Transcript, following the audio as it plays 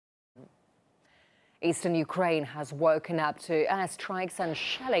Eastern Ukraine has woken up to airstrikes and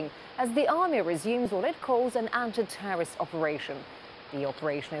shelling as the army resumes what it calls an anti-terrorist operation. The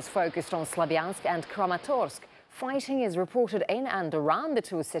operation is focused on Slavyansk and Kramatorsk. Fighting is reported in and around the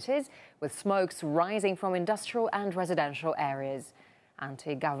two cities, with smokes rising from industrial and residential areas.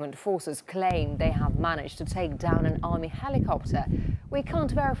 Anti-government forces claim they have managed to take down an army helicopter. We can't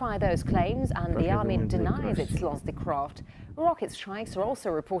verify those claims, and the army denies it's lost the craft. Rocket strikes are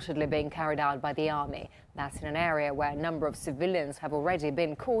also reportedly being carried out by the army. That's in an area where a number of civilians have already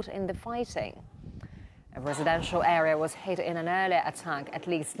been caught in the fighting. A residential area was hit in an earlier attack. At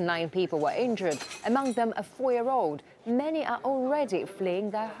least 9 people were injured, among them a 4-year-old. Many are already fleeing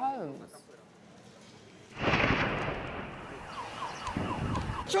their homes.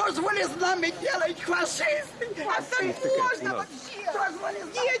 Что же вы с нами делаете, фашисты? Это можно вообще!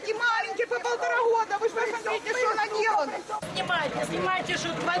 Дети маленькие, по 1,5 года, вы что смотрите, что она делает? Снимайте,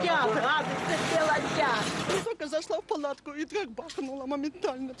 что творят, радость сделать я. Только зашла в палатку и как бахнула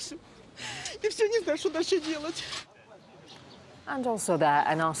моментально все. И все, не знаю, что дальше делать. And also there,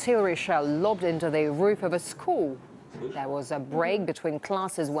 an artillery shell lobbed into the roof of a school. There was a break between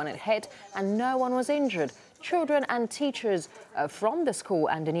classes when it hit, and no one was injured. Children and teachers from the school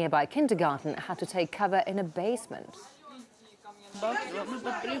and a nearby kindergarten had to take cover in a basement.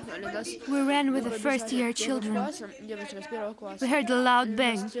 We ran with the first-year children. We heard a loud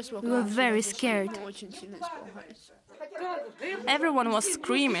bang. We were very scared. Everyone was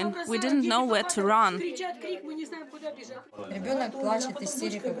screaming. We didn't know where to run.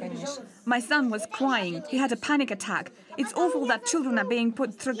 My son was crying. He had a panic attack. It's awful that children are being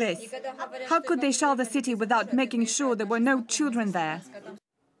put through this. How could they shell the city without making sure there were no children there?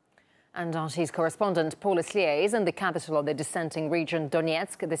 And RT's correspondent Paula Slier is in the capital of the dissenting region,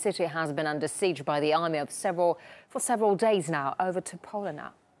 Donetsk. The city has been under siege by the army for several days now. Over to Paula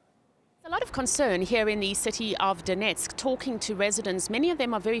now. A lot of concern here in the city of Donetsk. Talking to residents, many of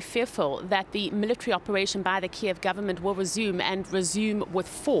them are very fearful that the military operation by the Kiev government will resume with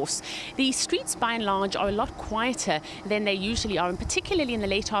force. The streets by and large are a lot quieter than they usually are, and particularly in the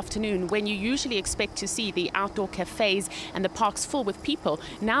late afternoon when you usually expect to see the outdoor cafes and the parks full with people.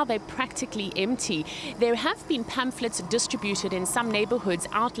 Now they're practically empty. There have been pamphlets distributed in some neighborhoods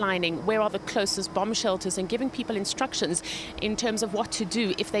outlining where are the closest bomb shelters and giving people instructions in terms of what to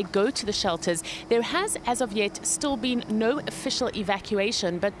do if they go to the shelters. There has, as of yet, still been no official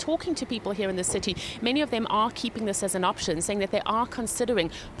evacuation, but talking to people here in the city, many of them are keeping this as an option, saying that they are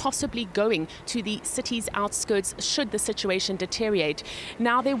considering possibly going to the city's outskirts should the situation deteriorate.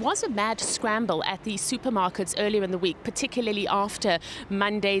 Now, there was a mad scramble at the supermarkets earlier in the week, particularly after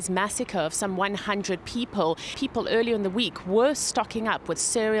Monday's massacre of some 100 people. People earlier in the week were stocking up with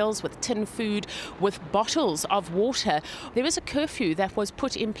cereals, with tin food, with bottles of water. There is a curfew that was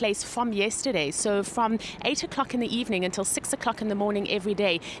put in place from yesterday. So from 8 o'clock in the evening until 6 o'clock in the morning every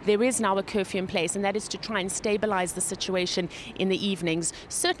day, there is now a curfew in place, and that is to try and stabilize the situation in the evenings.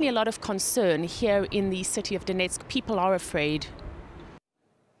 Certainly a lot of concern here in the city of Donetsk. People are afraid.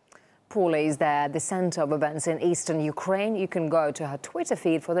 Paula is there at the center of events in eastern Ukraine. You can go to her Twitter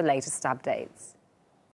feed for the latest updates.